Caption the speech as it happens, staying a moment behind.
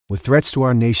With threats to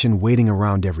our nation waiting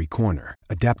around every corner,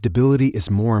 adaptability is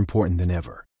more important than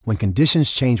ever. When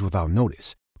conditions change without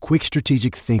notice, quick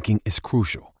strategic thinking is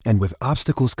crucial. And with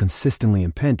obstacles consistently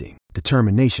impending,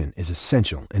 determination is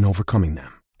essential in overcoming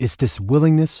them. It's this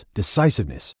willingness,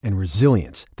 decisiveness, and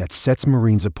resilience that sets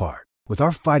Marines apart. With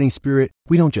our fighting spirit,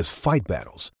 we don't just fight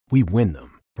battles, we win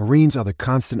them. Marines are the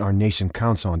constant our nation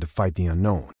counts on to fight the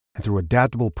unknown. And through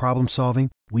adaptable problem solving,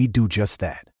 we do just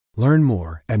that. Learn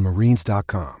more at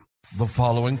marines.com. The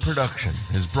following production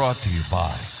is brought to you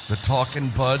by the Talkin'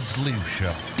 Buds Leaf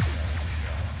Show.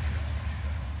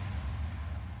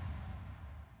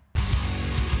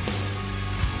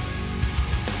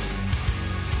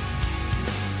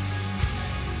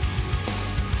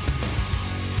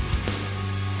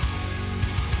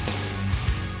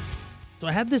 So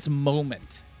I had this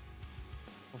moment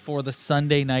before the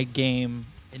Sunday night game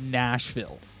in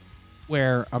Nashville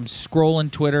where I'm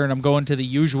scrolling Twitter and I'm going to the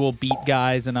usual beat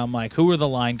guys and I'm like, who are the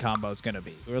line combos going to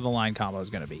be? Who are the line combos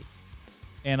going to be?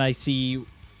 And I see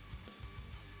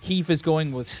Keefe is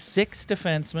going with 6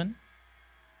 defensemen,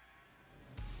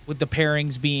 with the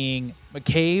pairings being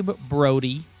McCabe,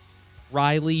 Brody,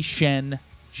 Riley, Shen,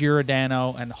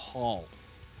 Giordano, and Hall.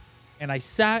 And I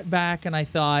sat back and I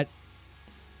thought,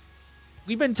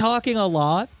 we've been talking a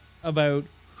lot about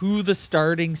who the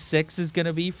starting 6 is going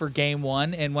to be for game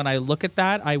 1. And when I look at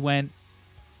that, I went,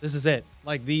 this is it.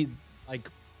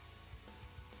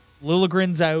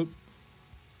 Liljegren's out,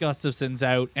 Gustafsson's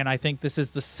out, and I think this is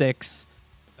the 6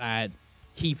 that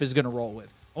Keefe is going to roll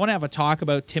with. I want to have a talk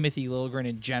about Timothy Liljegren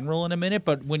in general in a minute,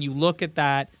 but when you look at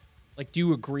that, do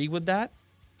you agree with that?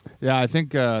 Yeah, I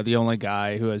think the only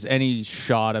guy who has any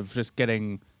shot of just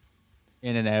getting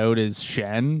in and out is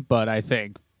Shen, but I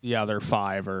think the other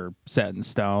 5 are set in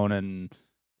stone, and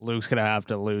Luke's gonna have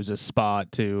to lose his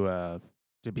spot to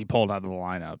be pulled out of the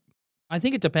lineup. I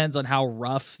think it depends on how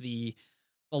rough the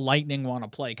Lightning want to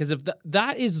play, because if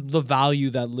that is the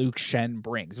value that Luke Shen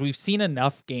brings, we've seen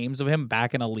enough games of him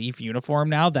back in a Leaf uniform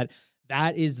now that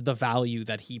is the value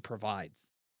that he provides.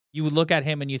 You would look at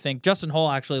him and you think Justin Holl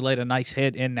actually laid a nice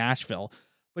hit in Nashville,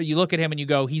 but you look at him and you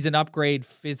go, he's an upgrade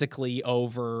physically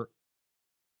over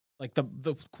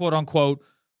the quote unquote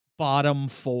bottom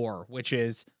 4, which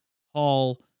is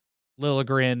Hall,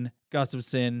 Liljegren,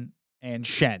 Gustafsson, and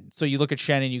Shen. So you look at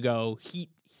Shen and you go,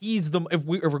 he's the if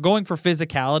we're going for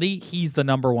physicality, he's the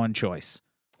number 1 choice.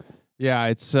 Yeah,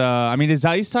 it's his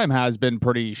ice time has been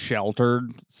pretty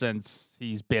sheltered since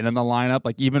he's been in the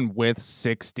lineup. Even with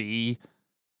 6D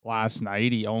last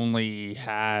night, he only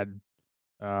had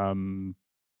 13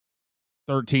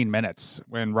 minutes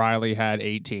when Riley had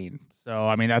 18.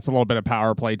 So, that's a little bit of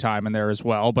power play time in there as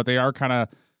well, but they are kind of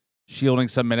shielding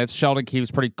some minutes. Sheldon Keefe's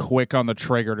pretty quick on the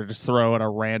trigger to just throw in a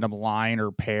random line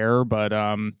or pair, but,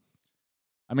 I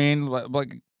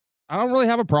don't really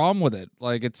have a problem with it.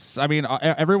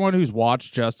 Everyone who's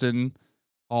watched Justin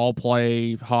Hall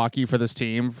play hockey for this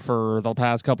team for the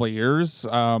past couple of years,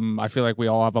 I feel like we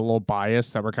all have a little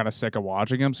bias that we're kind of sick of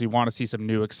watching him, so you want to see some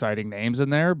new exciting names in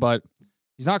there, but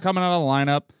he's not coming out of the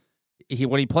lineup.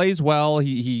 When he plays well,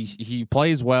 he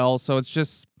plays well. So it's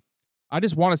just, I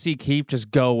just want to see Keefe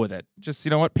just go with it. Just,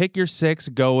 you know what, pick your 6,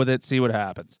 go with it, see what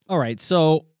happens. All right,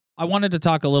 so I wanted to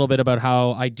talk a little bit about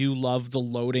how I do love the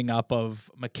loading up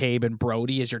of McCabe and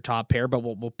Brody as your top pair, but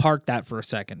we'll park that for a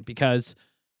second because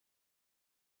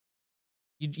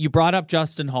you brought up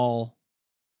Justin Hall.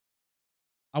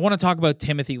 I want to talk about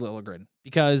Timothy Liljegren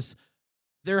because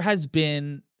there's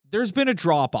been a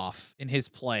drop-off in his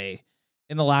play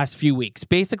in the last few weeks,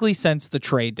 basically since the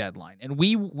trade deadline. And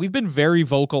we've been very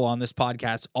vocal on this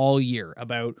podcast all year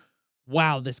about,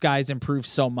 wow, this guy's improved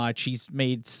so much. He's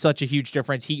made such a huge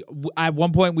difference. At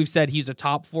one point we've said he's a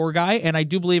top 4 guy, and I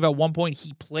do believe at one point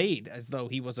he played as though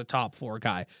he was a top 4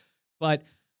 guy. But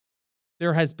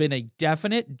there has been a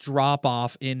definite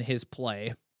drop-off in his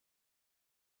play.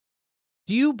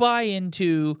 Do you buy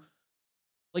into...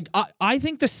 I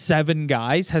think the 7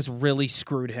 guys has really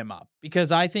screwed him up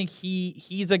because I think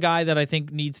he's a guy that I think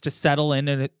needs to settle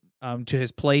in to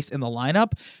his place in the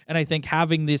lineup. And I think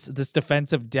having this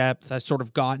defensive depth has sort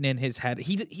of gotten in his head.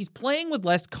 He's playing with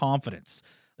less confidence.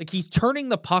 He's turning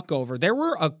the puck over. There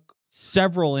were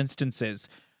several instances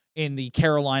in the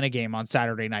Carolina game on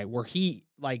Saturday night where he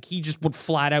just would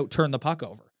flat out turn the puck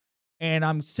over. And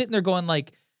I'm sitting there going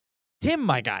Tim,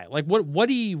 my guy,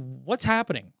 what's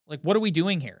happening? What are we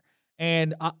doing here?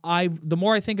 And the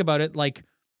more I think about it,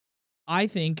 I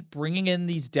think bringing in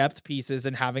these depth pieces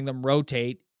and having them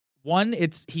rotate, one,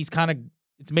 he's kind of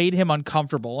it's made him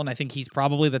uncomfortable, and I think he's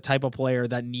probably the type of player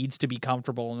that needs to be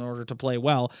comfortable in order to play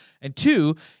well. And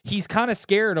 2, he's kind of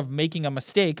scared of making a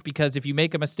mistake, because if you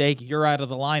make a mistake, you're out of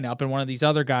the lineup and one of these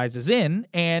other guys is in,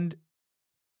 and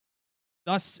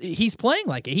thus he's playing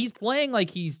like it. He's playing like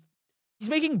he's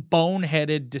making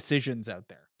boneheaded decisions out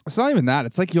there. It's not even that.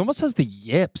 It's like he almost has the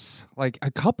yips. Like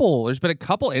there's been a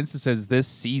couple instances this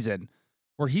season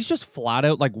where he's just flat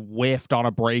out like whiffed on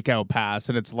a breakout pass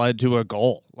and it's led to a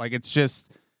goal. Like it's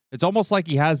almost like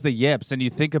he has the yips. And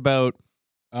you think about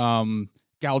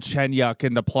Galchenyuk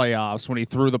in the playoffs when he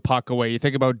threw the puck away. You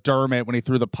think about Dermott when he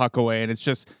threw the puck away. And it's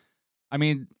just, I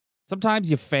mean, sometimes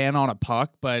you fan on a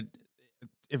puck, but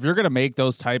if you're going to make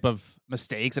those type of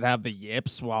mistakes and have the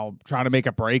yips while trying to make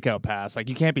a breakout pass, like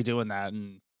you can't be doing that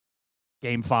in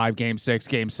Game 5, Game 6,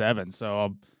 Game 7.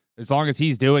 So as long as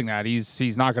he's doing that,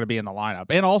 he's not going to be in the lineup.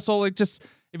 And also, like, just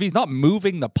if he's not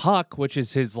moving the puck, which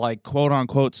is his like quote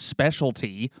unquote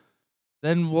specialty,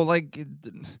 then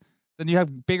then you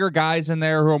have bigger guys in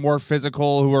there who are more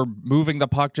physical, who are moving the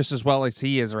puck just as well as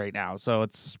he is right now. So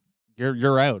it's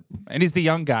you're out. And he's the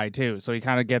young guy too, so he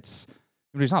kind of gets.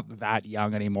 He's not that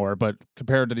young anymore, but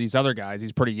compared to these other guys,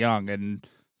 he's pretty young, and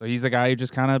so he's the guy who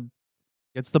just kind of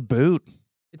gets the boot.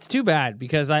 It's too bad,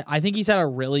 because I think he's had a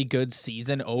really good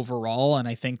season overall, and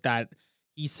I think that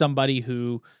he's somebody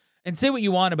who, and say what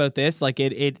you want about this, like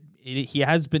he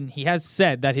has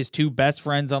said that his 2 best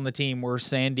friends on the team were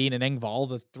Sandin and Engvall,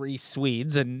 the 3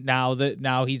 Swedes, and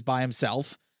now he's by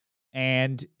himself,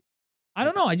 and I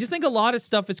don't know. I just think a lot of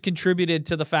stuff has contributed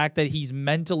to the fact that he's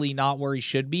mentally not where he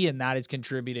should be, and that is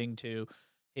contributing to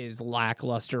his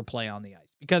lackluster play on the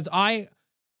ice. Because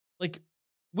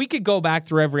we could go back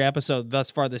through every episode thus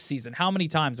far this season. How many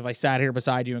times have I sat here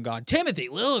beside you and gone, Timothy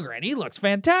Liljegren, he looks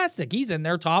fantastic. He's in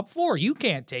their top 4. You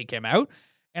can't take him out.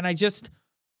 And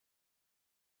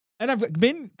I've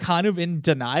been kind of in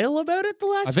denial about it the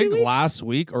last few weeks. I think last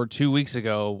week or 2 weeks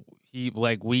ago, he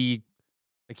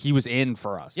was in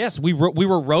for us. Yes, we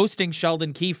were roasting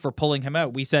Sheldon Keefe for pulling him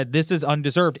out. We said this is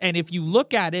undeserved. And if you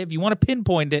look at it, if you want to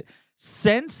pinpoint it,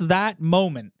 since that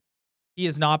moment, he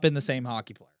has not been the same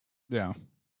hockey player. Yeah.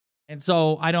 And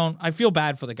so I feel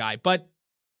bad for the guy. But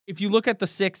if you look at the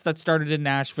 6 that started in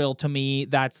Nashville, to me,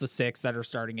 that's the 6 that are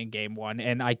starting in Game 1.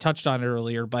 And I touched on it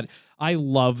earlier, but I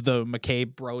love the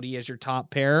McCabe-Brody as your top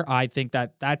pair. I think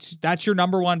that's your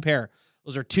number 1 pair.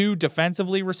 Those are 2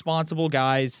 defensively responsible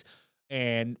guys.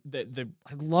 And I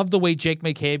love the way Jake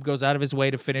McCabe goes out of his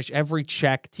way to finish every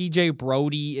check. TJ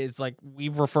Brody is like,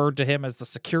 we've referred to him as the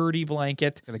security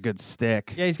blanket. Got a good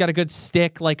stick. Yeah, he's got a good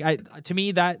stick. Like to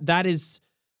me,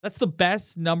 that's the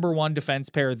best number 1 defense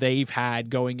pair they've had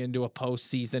going into a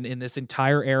postseason in this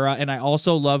entire era. And I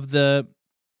also love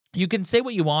you can say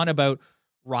what you want about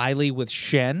Riley with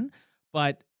Shen,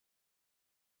 but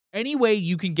any way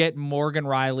you can get Morgan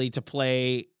Riley to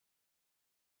play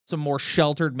some more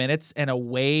sheltered minutes and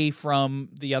away from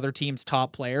the other team's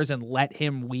top players and let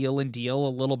him wheel and deal a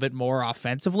little bit more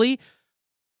offensively,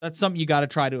 that's something you got to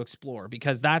try to explore,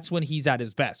 because that's when he's at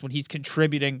his best, when he's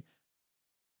contributing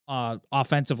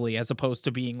offensively, as opposed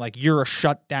to being like, you're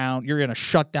in a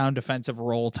shutdown defensive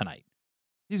role tonight.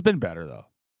 He's been better though.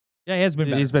 Yeah, he has been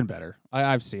better. He's been better.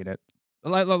 I've seen it.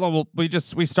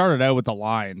 We started out with the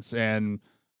lines, and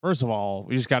first of all,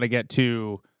 we just got to get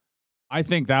to, I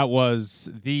think that was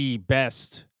the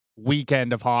best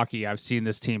weekend of hockey I've seen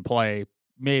this team play,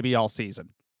 maybe all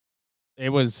season. They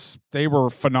were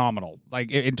phenomenal.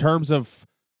 Like in terms of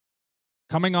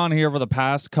coming on here over the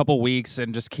past couple weeks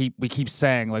and we keep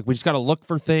saying, like, we just got to look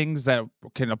for things that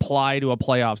can apply to a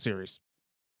playoff series.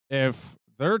 If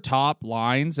their top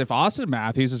lines, if Austin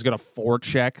Matthews is going to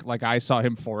forecheck like I saw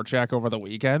him forecheck over the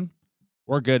weekend,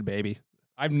 we're good, baby.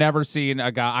 I've never seen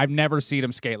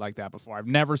him skate like that before. I've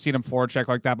never seen him forecheck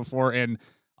like that before. And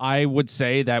I would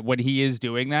say that when he is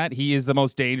doing that, he is the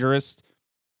most dangerous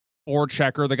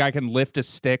forechecker. The guy can lift his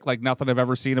stick like nothing I've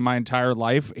ever seen in my entire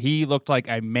life. He looked like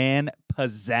a man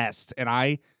possessed.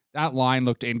 And that line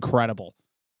looked incredible.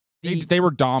 They were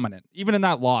dominant. Even in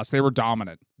that loss, they were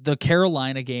dominant. The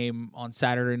Carolina game on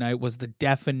Saturday night was the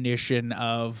definition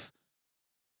of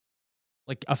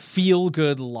like a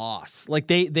feel-good loss. Like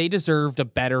they deserved a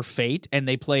better fate, and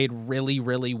they played really,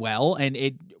 really well. And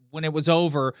when it was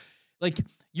over, like,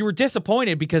 you were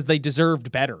disappointed because they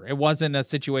deserved better. It wasn't a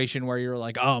situation where you're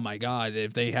like, oh my God,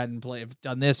 if they hadn't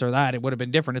done this or that, it would have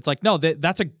been different. It's like, no,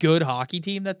 that's a good hockey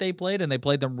team that they played, and they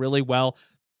played them really well.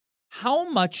 How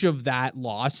much of that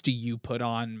loss do you put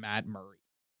on Matt Murray?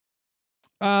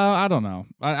 I don't know.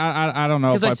 I don't know.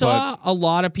 Because I saw a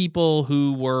lot of people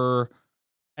who were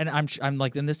and I'm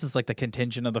like, and this is like the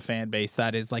contingent of the fan base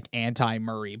that is like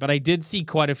anti-Murray. But I did see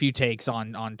quite a few takes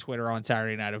on Twitter on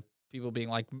Saturday night of people being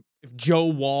like, if Joe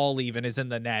Wall even is in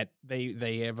the net,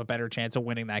 they have a better chance of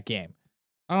winning that game.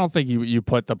 I don't think you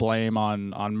put the blame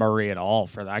on Murray at all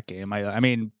for that game. I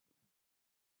mean,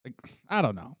 like, I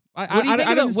don't know. What do you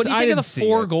think of the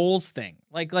 4 goals thing?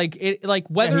 Like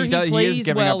whether he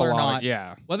plays well or not.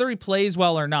 Yeah. Whether he plays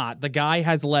well or not, the guy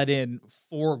has let in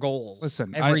 4 goals.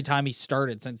 Listen, every time he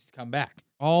started since he's come back.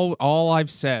 All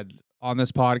I've said on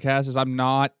this podcast is I'm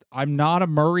not a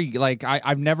Murray. Like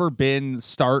I've never been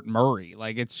start Murray.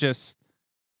 Like it's just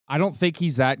I don't think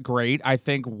he's that great. I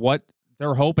think what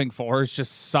they're hoping for is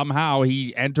just somehow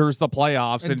he enters the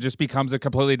playoffs and just becomes a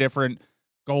completely different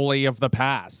goalie of the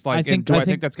past. Like, do I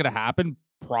think that's going to happen?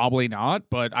 Probably not.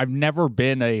 But I've never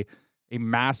been a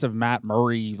massive Matt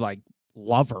Murray like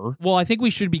lover. Well, I think we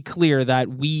should be clear that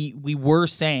we were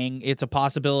saying it's a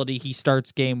possibility he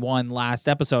starts game 1 last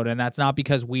episode, and that's not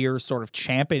because we're sort of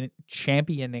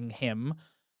championing him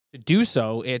to do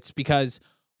so. It's because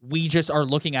we just are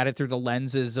looking at it through the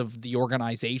lenses of the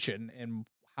organization and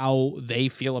how they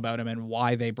feel about him and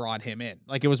why they brought him in.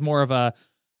 Like it was more of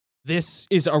this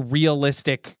is a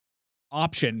realistic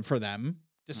option for them,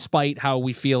 despite how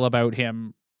we feel about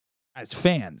him as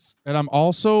fans. And I'm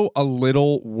also a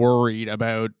little worried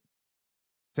about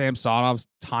Samsonov's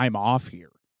time off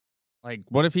here. Like,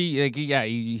 what if he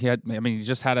had, I mean,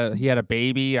 he had a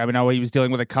baby. I mean, I know he was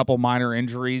dealing with a couple minor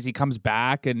injuries. He comes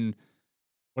back, and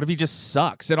what if he just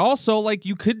sucks? And also, like,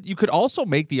 you could also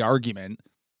make the argument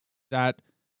that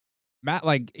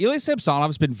Ilya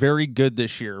Samsonov's been very good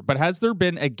this year, but has there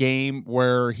been a game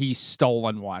where he's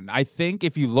stolen one? I think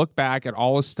if you look back at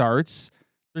all his starts,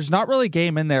 there's not really a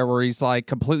game in there where he's like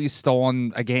completely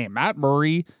stolen a game. Matt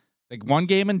Murray, like one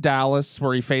game in Dallas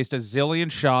where he faced a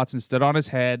zillion shots and stood on his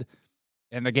head,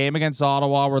 and the game against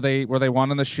Ottawa where they won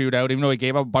in the shootout, even though he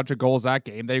gave up a bunch of goals that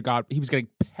game, he was getting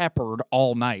peppered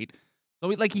all night. So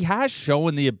he has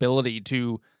shown the ability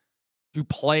to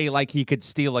play like he could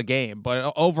steal a game,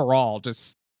 but overall,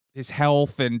 just his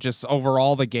health and just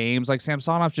overall the games, like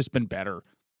Samsonov's just been better.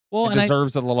 Well, and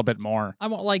deserves a little bit more.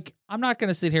 I'm not going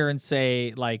to sit here and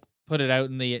say put it out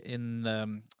in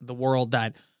the world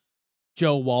that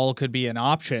Joe Wall could be an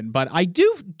option, but I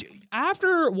do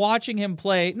after watching him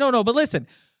play. No, but listen,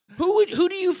 who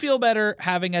do you feel better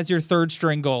having as your third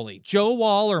string goalie, Joe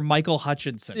Wall or Michael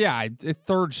Hutchinson? Yeah,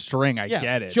 third string, I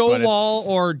get it. Joe Wall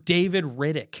or David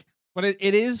Riddick. But it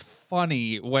is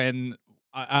funny when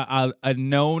a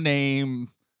no-name,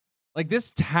 like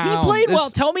this town. He played well.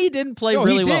 Tell me he didn't play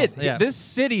really well. Yeah. This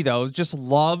city, though, just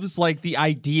loves like the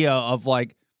idea of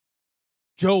like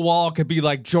Joe Wall could be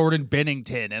like Jordan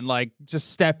Binnington and like just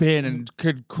step in and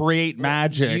could create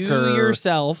magic.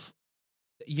 Yourself,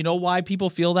 you know why people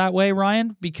feel that way,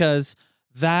 Ryan? Because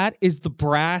that is the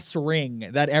brass ring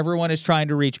that everyone is trying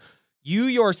to reach. You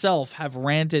yourself have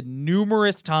ranted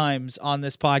numerous times on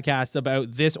this podcast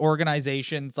about this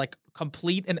organization's like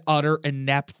complete and utter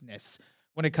ineptness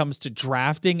when it comes to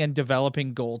drafting and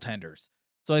developing goaltenders.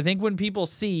 So I think when people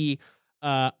see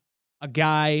a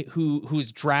guy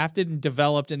who's drafted and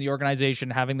developed in the organization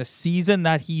having the season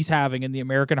that he's having in the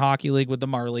American Hockey League with the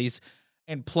Marlies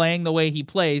and playing the way he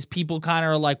plays, people kind of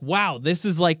are like, wow, this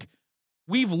is like,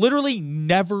 we've literally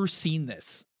never seen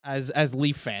this as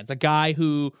Leaf fans. A guy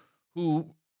who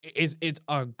is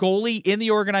a goalie in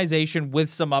the organization with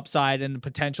some upside and the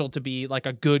potential to be like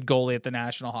a good goalie at the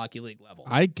National Hockey League level.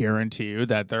 I guarantee you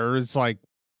that there's like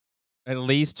at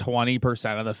least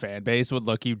 20% of the fan base would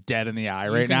look you dead in the eye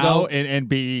right now and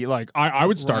be like, I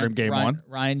would start him game 1.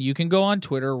 Ryan, you can go on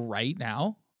Twitter right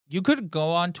now. You could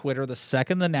go on Twitter the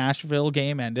second the Nashville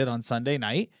game ended on Sunday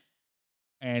night,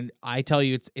 and I tell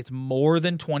you, it's more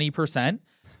than 20%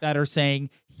 that are saying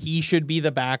he should be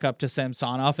the backup to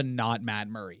Samsonov and not Matt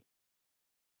Murray.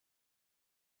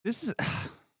 This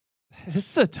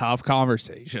is a tough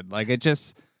conversation. Like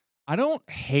I don't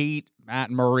hate Matt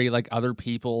Murray like other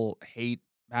people hate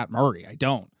Matt Murray. I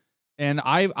don't. And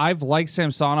I've liked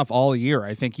Samsonov all year.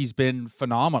 I think he's been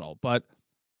phenomenal, but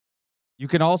you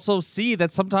can also see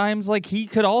that sometimes like he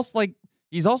could also like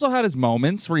he's also had his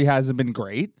moments where he hasn't been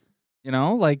great, you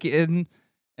know, like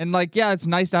and like, yeah, it's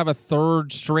nice to have a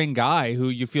third string guy who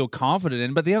you feel confident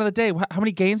in. But at the end of the day, how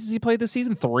many games has he played this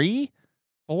season? 3?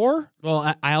 4?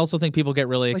 Well, I also think people get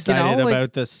really excited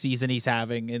about the season he's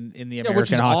having in the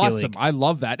American Hockey League. I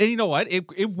love that. And you know what?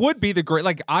 It would be the great,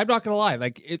 like, I'm not going to lie.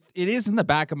 Like, it is in the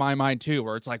back of my mind, too,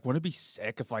 where it's like, wouldn't it be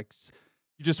sick if, like,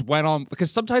 you just went on?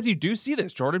 Because sometimes you do see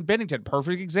this. Jordan Binnington,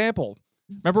 perfect example.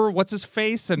 remember what's his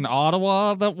face in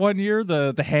Ottawa that one year,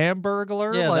 the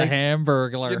Hamburglar? Yeah, like, the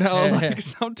Hamburglar. You know, like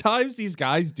sometimes these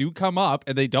guys do come up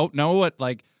and they don't know what,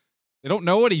 like, they don't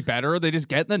know any better. They just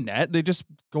get in the net. They just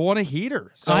go on a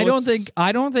heater. So I don't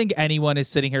think anyone is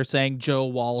sitting here saying Joe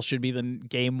Wall should be the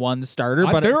game 1 starter.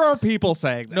 But there are people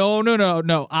saying that.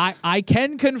 No. I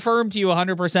can confirm to you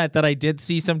 100% that I did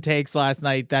see some takes last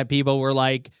night that people were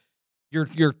like, your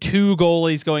 2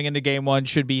 goalies going into game 1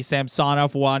 should be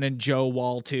Samsonov 1 and Joe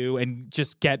Wall 2, and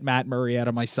just get Matt Murray out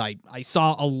of my sight. I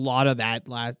saw a lot of that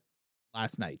last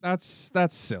night. That's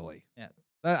silly. Yeah.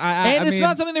 I it's mean,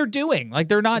 not something they're doing. Like,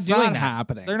 they're not doing that.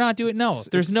 Happening. They're not doing. No,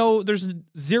 there's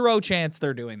zero chance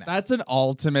they're doing that. That's an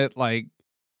ultimate, like,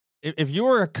 if you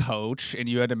were a coach and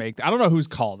you had to make, I don't know whose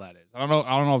call that is. I don't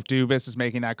know if Dubas is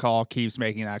making that call, Keefe's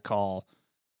making that call,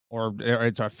 or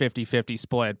it's a 50-50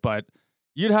 split, but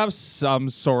you'd have some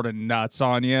sort of nuts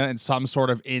on you and some sort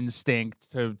of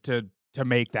instinct to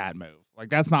make that move. Like,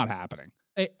 that's not happening.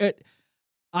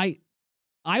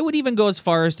 I would even go as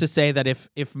far as to say that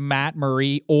if Matt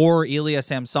Murray or Ilya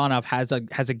Samsonov has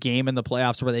a game in the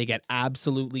playoffs where they get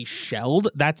absolutely shelled,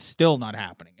 that's still not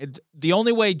happening. The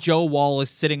only way Joe Wall is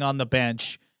sitting on the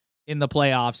bench in the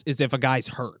playoffs is if a guy's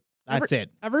hurt. That's it.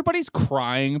 Everybody's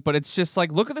crying, but it's just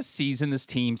like, look at the season this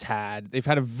team's had. They've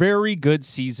had a very good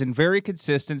season, very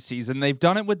consistent season. They've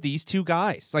done it with these 2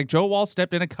 guys. Like, Joe Wall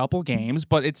stepped in a couple games,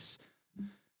 but it's...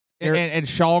 And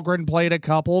Shalgren played a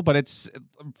couple, but it's,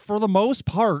 for the most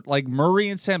part, like, Murray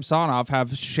and Samsonov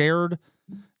have shared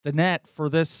the net for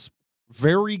this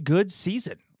very good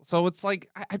season. So it's like,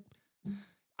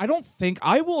 I don't think,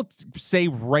 I will say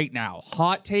right now,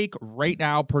 hot take right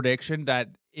now, prediction that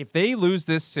if they lose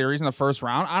this series in the first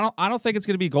round, I don't think it's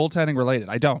going to be goaltending related.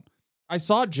 I don't. I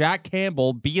saw Jack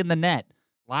Campbell be in the net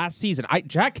last season.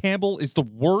 Jack Campbell is the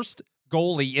worst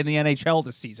goalie in the NHL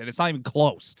this season. It's not even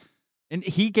close. And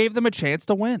he gave them a chance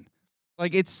to win.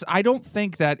 Like, I don't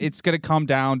think that it's going to come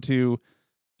down to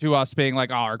us being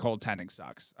like, oh, our goaltending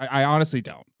sucks. I honestly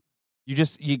don't.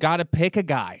 You got to pick a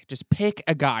guy. Just pick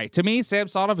a guy. To me,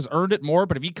 Samsonov has earned it more,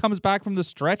 but if he comes back from the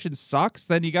stretch and sucks,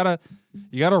 then you got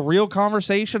a real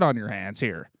conversation on your hands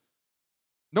here.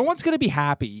 No one's going to be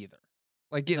happy either.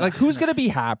 Like who's going to be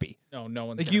happy? No one's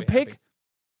like, gonna you be pick happy.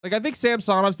 Like, I think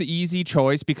Samsonov's the easy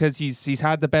choice because he's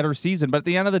had the better season, but at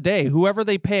the end of the day, whoever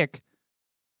they pick,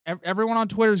 everyone on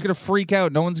Twitter is going to freak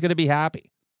out. No one's going to be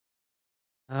happy.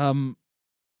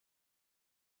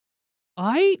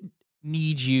 I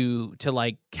need you to,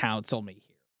 like, counsel me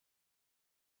here,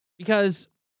 because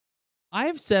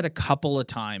I've said a couple of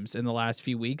times in the last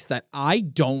few weeks that I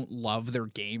don't love their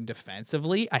game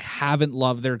defensively. I haven't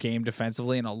loved their game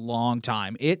defensively in a long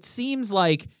time. It seems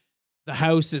like the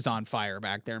house is on fire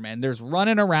back there, man. There's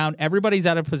running around. Everybody's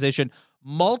out of position.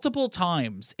 Multiple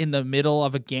times in the middle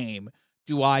of a game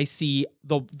do I see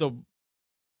the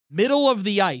middle of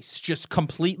the ice just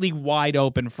completely wide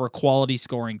open for a quality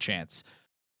scoring chance.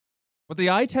 What the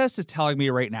eye test is telling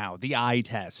me right now, the eye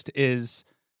test is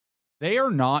they are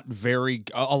not very...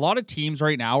 A lot of teams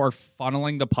right now are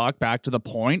funneling the puck back to the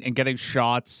point and getting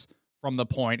shots from the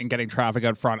point and getting traffic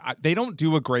out front. They don't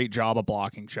do a great job of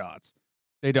blocking shots.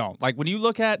 They don't. Like, when you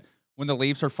look at when the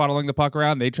Leafs are funneling the puck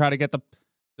around, they try to get the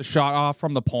shot off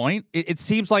from the point. It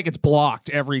seems like it's blocked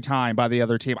every time by the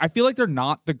other team. I feel like they're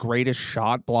not the greatest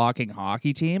shot blocking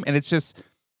hockey team, and it's just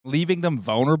leaving them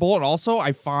vulnerable. And also,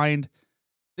 I find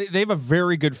they have a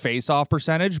very good face-off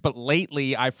percentage, but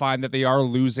lately I find that they are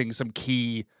losing some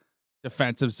key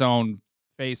defensive zone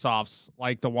face-offs,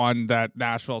 like the one that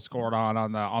Nashville scored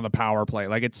on the power play.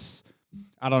 Like, it's...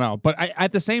 I don't know. But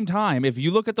at the same time, if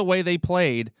you look at the way they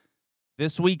played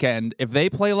this weekend, if they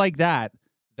play like that,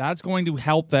 that's going to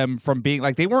help them from being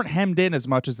like, they weren't hemmed in as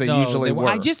much as they usually were.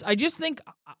 I just think,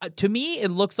 to me, it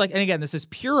looks like, and again, this is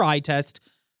pure eye test.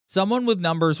 Someone with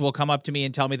numbers will come up to me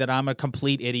and tell me that I'm a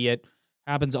complete idiot.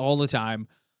 Happens all the time.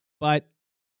 But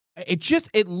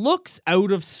it looks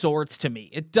out of sorts to me.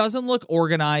 It doesn't look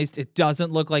organized. It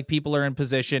doesn't look like people are in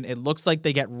position. It looks like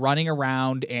they get running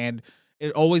around, and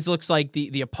it always looks like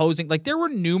the opposing, like, there were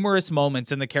numerous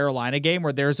moments in the Carolina game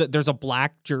where there's a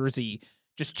black jersey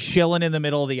just chilling in the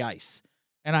middle of the ice.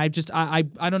 And I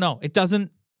don't know.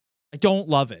 I don't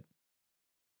love it.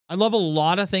 I love a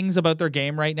lot of things about their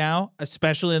game right now,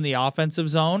 especially in the offensive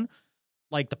zone.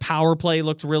 Like, the power play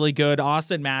looked really good.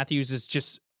 Austin Matthews is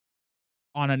just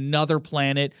on another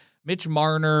planet. Mitch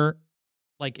Marner,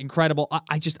 like, incredible.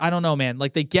 I don't know, man.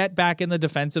 Like, they get back in the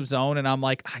defensive zone, and I'm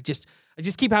like, I just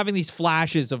keep having these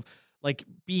flashes of, like,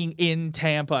 being in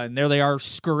Tampa, and there they are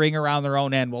scurrying around their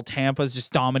own end while Tampa's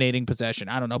just dominating possession.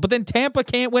 I don't know. But then Tampa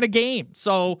can't win a game.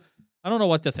 So I don't know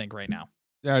what to think right now.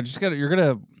 Yeah, you're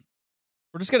gonna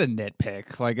We're just gonna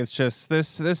nitpick. Like it's just this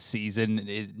season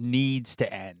it needs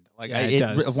to end. Like Yeah, it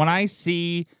does. When I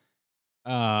see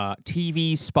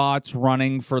TV spots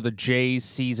running for the Jays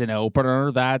season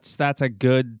opener, that's a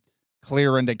good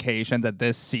clear indication that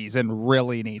this season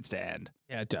really needs to end.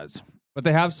 Yeah, it does. But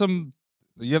they have some.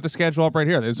 You have the schedule up right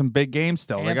here. There's some big games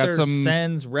still. Panthers, they got some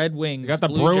Sens, Red Wings. They got the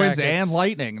Blue Bruins Jackets. and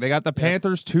Lightning. They got the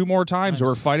Panthers 2 more times who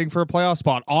are fighting for a playoff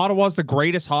spot. Ottawa's the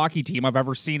greatest hockey team I've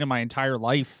ever seen in my entire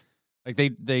life. Like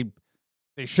they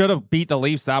should have beat the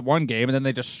Leafs that one game, and then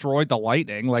they destroyed the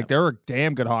Lightning. Like they're a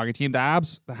damn good hockey team. The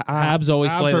Habs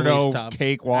always play the are no Leafs tough.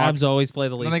 cakewalk. Habs always play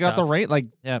the Leafs. And then they got tough.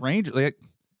 the Rangers. Like,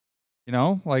 you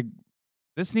know, like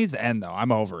this needs to end though.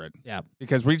 I'm over it. Yeah,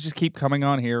 because we just keep coming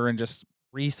on here and just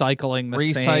recycling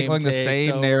the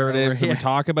same narratives, and we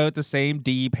talk about the same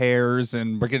D pairs,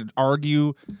 and we're going to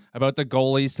argue about the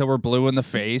goalies till we're blue in the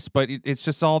face. But it's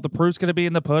just all the proof's going to be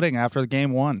in the pudding after the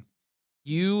game 1.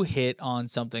 You hit on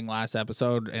something last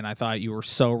episode, and I thought you were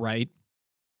so right.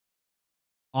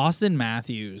 Austin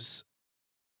Matthews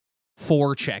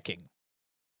forechecking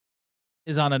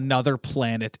is on another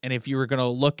planet, and if you were going to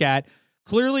look at,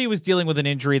 clearly he was dealing with an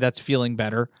injury that's feeling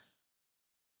better.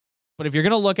 But if you're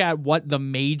going to look at what the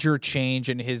major change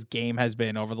in his game has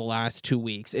been over the last 2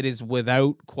 weeks, it is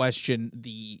without question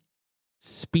the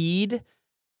speed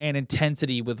and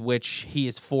intensity with which he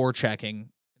is forechecking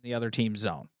in the other team's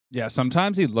zone. Yeah,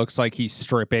 sometimes he looks like he's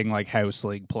stripping like house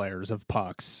league players of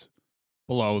pucks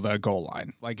below the goal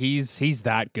line. Like he's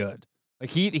that good. Like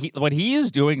he when he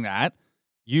is doing that,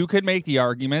 you could make the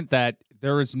argument that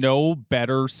there is no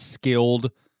better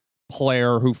skilled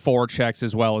player who forechecks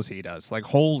as well as he does. Like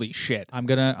holy shit. I'm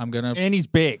gonna and he's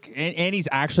big and he's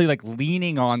actually like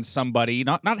leaning on somebody,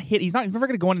 not hit. He's never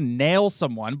gonna go in and nail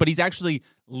someone, but he's actually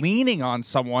leaning on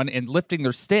someone and lifting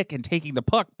their stick and taking the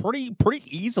puck pretty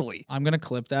easily. I'm gonna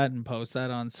clip that and post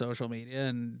that on social media,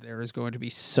 and there is going to be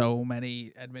so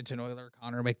many Edmonton Oilers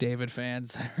Connor McDavid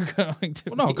fans that are going to.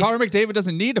 Well, no, Connor McDavid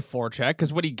doesn't need to forecheck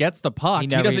because when he gets the puck, he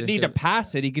doesn't need to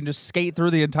pass it. He can just skate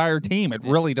through the entire team. It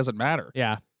really doesn't matter.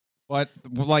 Yeah. But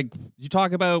like you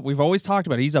talk about, we've always talked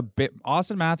about,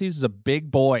 Austin Matthews is a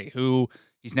big boy who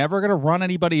he's never going to run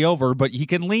anybody over, but he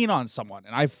can lean on someone.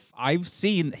 And I've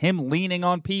seen him leaning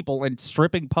on people and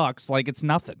stripping pucks like it's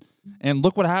nothing. And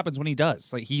look what happens when he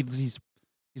does. Like he's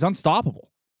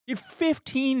unstoppable. He had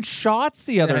 15 shots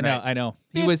the other night. I know.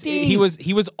 15.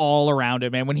 He was all around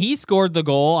it, man. When he scored the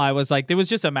goal, I was like, it was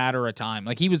just a matter of time.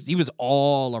 Like he was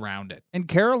all around it. And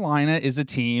Carolina is a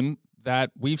team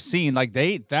that we've seen, like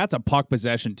that's a puck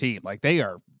possession team. Like they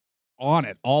are on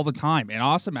it all the time. And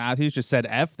Austin Matthews just said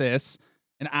F this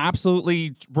and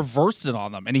absolutely reversed it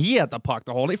on them. And he had the puck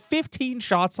the whole day. 15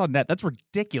 shots on net. That's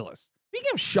ridiculous. Speaking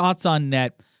of shots on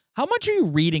net, how much are you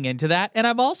reading into that? And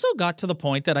I've also got to the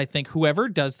point that I think whoever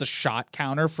does the shot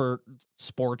counter for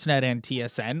Sportsnet and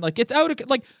TSN, like it's out of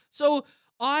like so.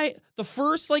 The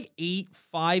first like 8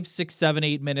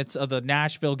 minutes of the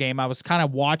Nashville game, I was kind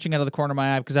of watching out of the corner of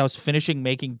my eye because I was finishing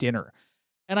making dinner.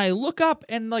 And I look up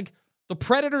and like the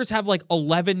Predators have like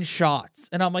 11 shots.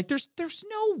 And I'm like, there's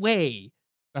no way.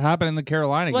 That happened in the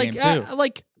Carolina game too.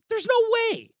 There's no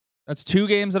way. That's 2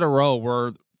 games in a row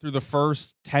where through the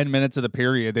first 10 minutes of the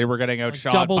period, they were getting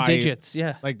outshot double by, digits,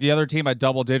 yeah. Like the other team had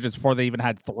double digits before they even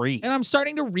had 3. And I'm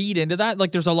starting to read into that.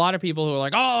 Like there's a lot of people who are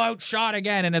like, oh, outshot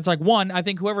again. And it's like, 1, I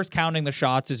think whoever's counting the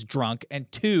shots is drunk. And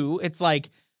 2, it's like,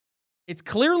 it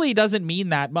clearly doesn't mean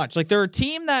that much. Like they're a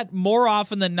team that more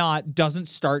often than not doesn't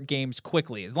start games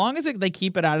quickly. As long as they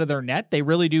keep it out of their net, they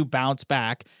really do bounce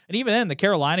back. And even in the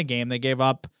Carolina game, they gave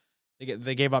up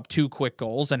 2 quick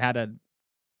goals and had a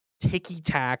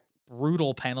ticky-tack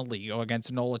brutal penalty go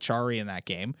against Nola Chari in that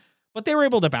game, but they were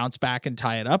able to bounce back and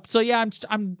tie it up. So yeah,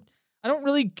 I don't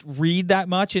really read that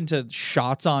much into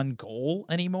shots on goal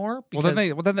anymore.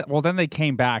 Well, then they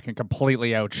came back and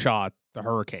completely outshot the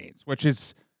Hurricanes, which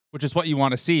is what you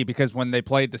want to see, because when they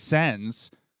played the Sens,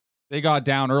 they got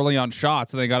down early on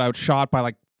shots and they got outshot by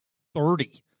like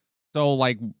 30. So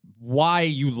like why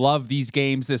you love these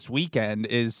games this weekend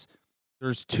is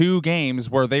there's 2 games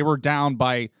where they were down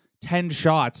by 10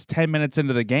 shots 10 minutes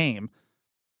into the game,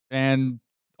 and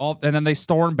then they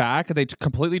storm back and they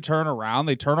completely turn around.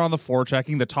 They turn on the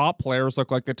forechecking. The top players look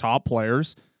like the top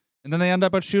players, and then they end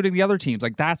up out shooting the other teams.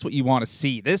 Like that's what you want to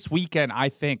see this weekend. I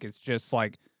think it's just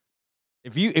like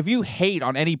if you hate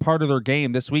on any part of their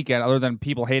game this weekend, other than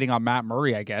people hating on Matt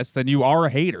Murray, I guess, then you are a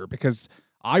hater, because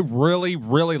I really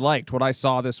liked what I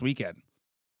saw this weekend.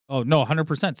 Oh no,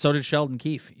 100%. So did Sheldon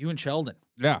Keefe. You and Sheldon.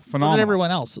 Yeah, phenomenal. So did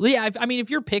everyone else. Yeah, I mean, if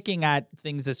you're picking at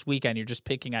things this weekend, you're just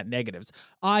picking at negatives.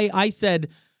 I said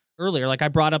earlier. Like I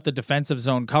brought up the defensive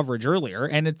zone coverage earlier,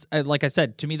 and it's like I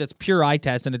said, to me, that's pure eye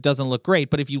test, and it doesn't look great.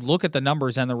 But if you look at the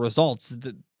numbers and the results,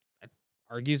 that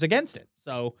argues against it.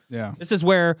 So this is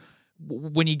where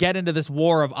when you get into this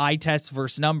war of eye tests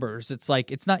versus numbers, it's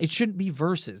like it shouldn't be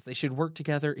versus. They should work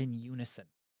together in unison.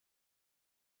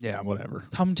 Yeah, whatever.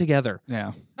 Come together.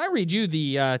 Yeah. Can I read you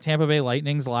the Tampa Bay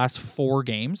Lightning's last 4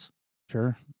 games?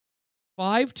 Sure.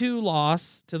 5-2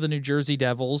 loss to the New Jersey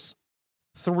Devils,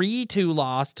 3-2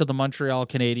 loss to the Montreal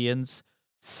Canadiens,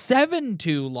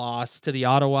 7-2 loss to the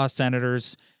Ottawa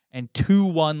Senators, and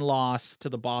 2-1 loss to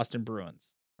the Boston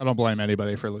Bruins. I don't blame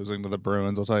anybody for losing to the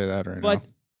Bruins. I'll tell you that right now. But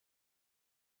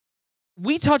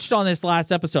we touched on this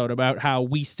last episode about how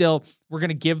we're going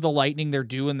to give the Lightning their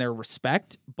due and their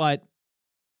respect, but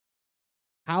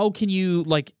how can you,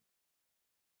 like,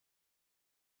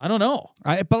 I don't know.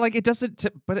 But it doesn't.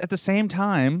 But at the same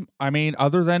time, I mean,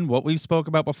 other than what we've spoke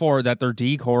about before, that their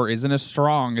D-core isn't as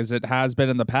strong as it has been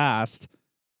in the past.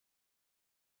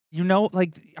 I'm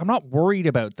not worried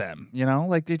about them.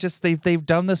 They've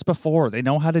done this before. They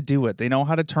know how to do it. They know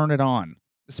how to turn it on,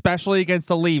 especially against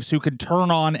the Leafs, who can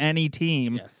turn on any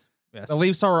team. Yes. The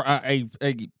Leafs are a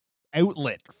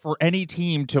outlet for any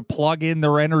team to plug in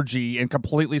their energy and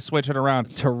completely switch it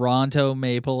around. Toronto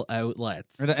Maple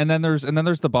outlets. And then there's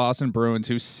the Boston Bruins,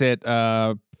 who sit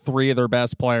 3 of their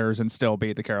best players and still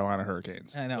beat the Carolina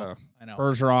Hurricanes. I know.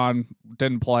 Bergeron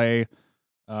didn't play.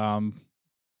 I'm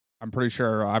pretty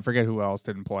sure, I forget who else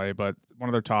didn't play, but one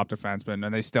of their top defensemen,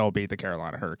 and they still beat the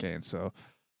Carolina Hurricanes. So,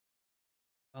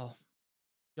 well,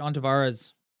 John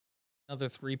Tavares, another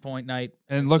 3-point night.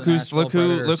 And look who's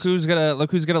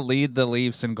gonna lead the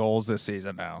Leafs in goals this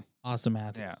season now. Austin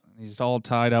Matthews. Yeah, he's all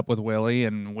tied up with Willie,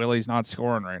 and Willie's not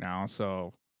scoring right now.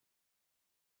 So,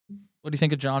 what do you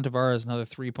think of John Tavares? Another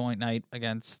 3-point night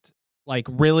against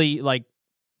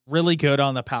really good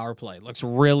on the power play. Looks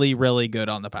really, really good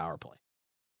on the power play.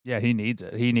 Yeah, he needs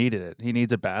it. He needed it. He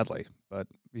needs it badly. But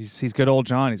he's good old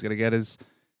John. He's gonna get his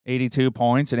 82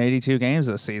 points in 82 games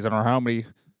this season, or how many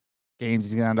games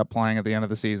he's going to end up playing at the end of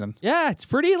the season. Yeah, it's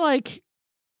pretty I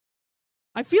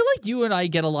feel like you and I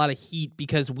get a lot of heat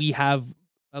because we have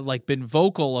been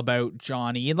vocal about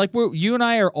Johnny, and you and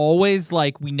I are always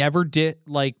we never diss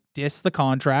the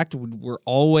contract. We're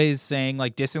always saying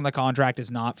dissing the contract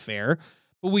is not fair,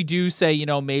 but we do say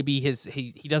maybe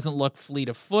he doesn't look fleet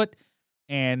of foot,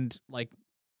 and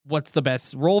what's the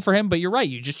best role for him. But you're right,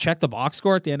 you just check the box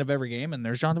score at the end of every game, and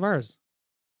there's John Tavares,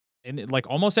 and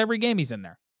almost every game he's in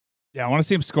there. Yeah, I want to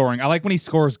see him scoring. I like when he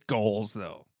scores goals,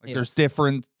 though. There's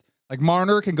different...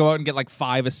 Marner can go out and get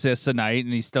 5 assists a night,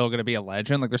 and he's still going to be a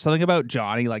legend. There's something about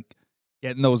Johnny,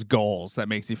 getting those goals that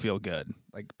makes you feel good.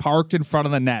 Parked in front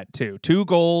of the net, too. 2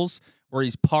 goals where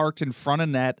he's parked in front of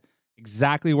net,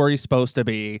 exactly where he's supposed to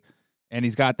be, and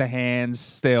he's got the hands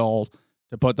still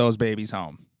to put those babies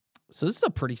home. So this is a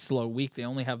pretty slow week. They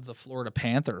only have the Florida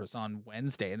Panthers on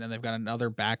Wednesday, and then they've got another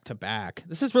back-to-back.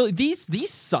 This is really these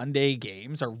Sunday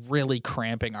games are really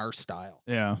cramping our style.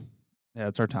 Yeah,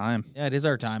 it's our time. Yeah, it is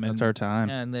our time. It's our time.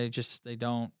 And they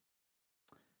don't.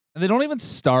 And they don't even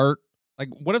start.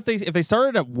 What if they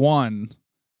started at 1?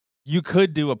 You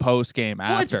could do a post game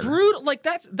after. Well, it's brutal.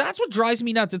 That's what drives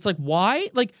me nuts. It's why?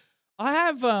 I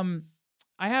have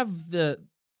the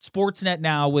Sportsnet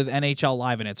now with NHL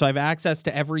Live in it, so I have access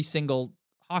to every single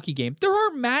hockey game. There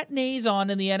are matinees on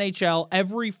in the NHL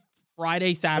every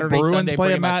Friday, Saturday, the Bruins Sunday.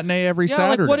 Play a matinee every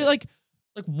Saturday.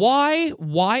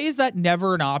 Why is that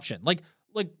never an option?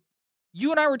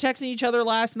 You and I were texting each other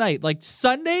last night.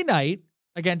 Sunday night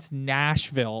against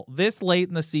Nashville this late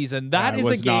in the season. That is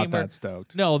a game not that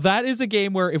stoked. No, that is a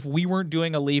game where if we weren't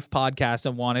doing a Leaf podcast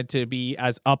and wanted to be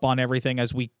as up on everything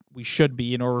as we should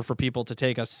be in order for people to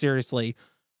take us seriously,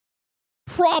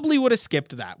 probably would have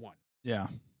skipped that one. Yeah.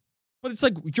 But it's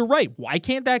you're right. Why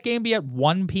can't that game be at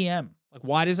 1 p.m.?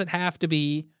 Why does it have to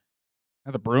be?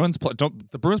 The Bruins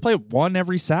play at 1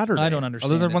 every Saturday. I don't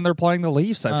understand. Other than when they're playing the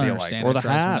Leafs, I feel or the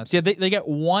Habs. Yeah, they get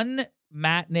 1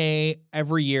 matinee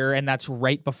every year, and that's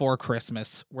right before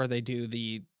Christmas, where they do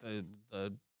the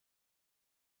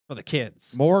for the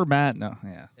kids. More no,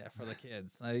 yeah. Yeah, for the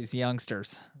kids. These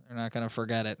youngsters, they're not gonna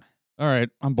forget it. All right,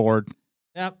 I'm bored.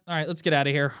 Yeah. All right, let's get out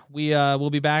of here. We'll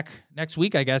be back next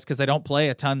week, I guess, because I don't play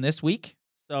a ton this week.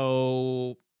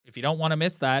 So if you don't want to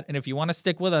miss that, and if you want to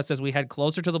stick with us as we head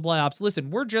closer to the playoffs, listen,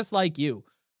 we're just like you.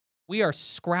 We are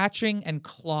scratching and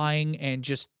clawing and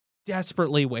just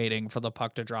desperately waiting for the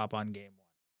puck to drop on game 1.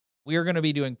 We are going to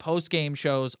be doing post-game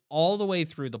shows all the way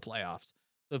through the playoffs.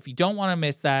 So if you don't want to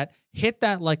miss that, hit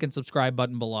that like and subscribe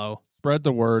button below. Spread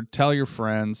the word. Tell your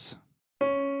friends.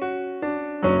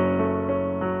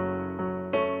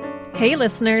 Hey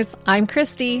listeners, I'm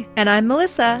Christy. And I'm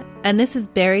Melissa, and this is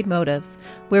Buried Motives,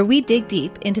 where we dig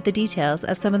deep into the details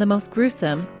of some of the most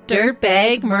gruesome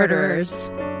dirtbag murderers.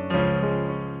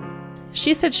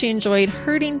 She said she enjoyed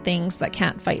hurting things that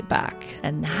can't fight back.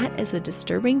 And that is a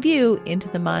disturbing view into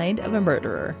the mind of a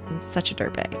murderer and such a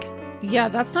dirtbag. Yeah,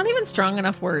 that's not even strong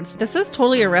enough words. This is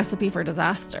totally a recipe for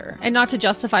disaster. And not to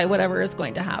justify whatever is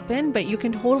going to happen, but you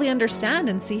can totally understand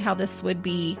and see how this would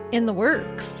be in the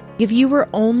works. If you were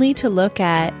only to look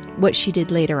at what she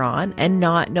did later on and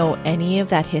not know any of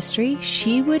that history,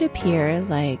 she would appear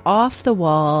like off the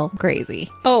wall crazy.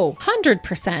 Oh,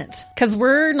 100%. Because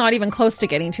we're not even close to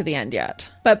getting to the end yet.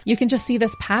 But you can just see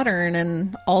this pattern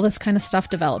and all this kind of stuff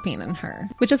developing in her,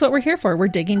 which is what we're here for. We're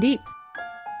digging deep.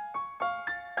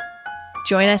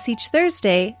 Join us each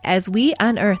Thursday as we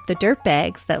unearth the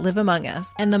dirtbags that live among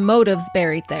us and the motives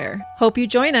buried there. Hope you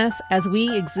join us as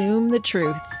we exhume the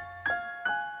truth.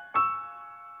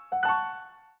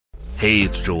 Hey,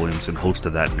 it's Joel Imson, host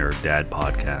of That Nerd Dad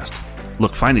podcast.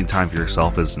 Look, finding time for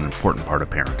yourself is an important part of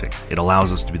parenting. It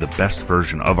allows us to be the best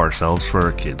version of ourselves for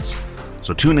our kids.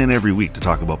 So tune in every week to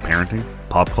talk about parenting,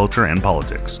 pop culture, and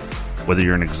politics. Whether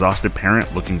you're an exhausted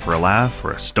parent looking for a laugh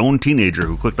or a stoned teenager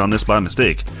who clicked on this by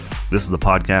mistake, this is the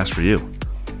podcast for you.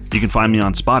 You can find me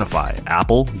on Spotify,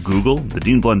 Apple, Google, the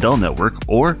Dean Blundell Network,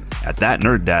 or at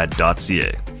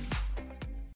thatnerddad.ca.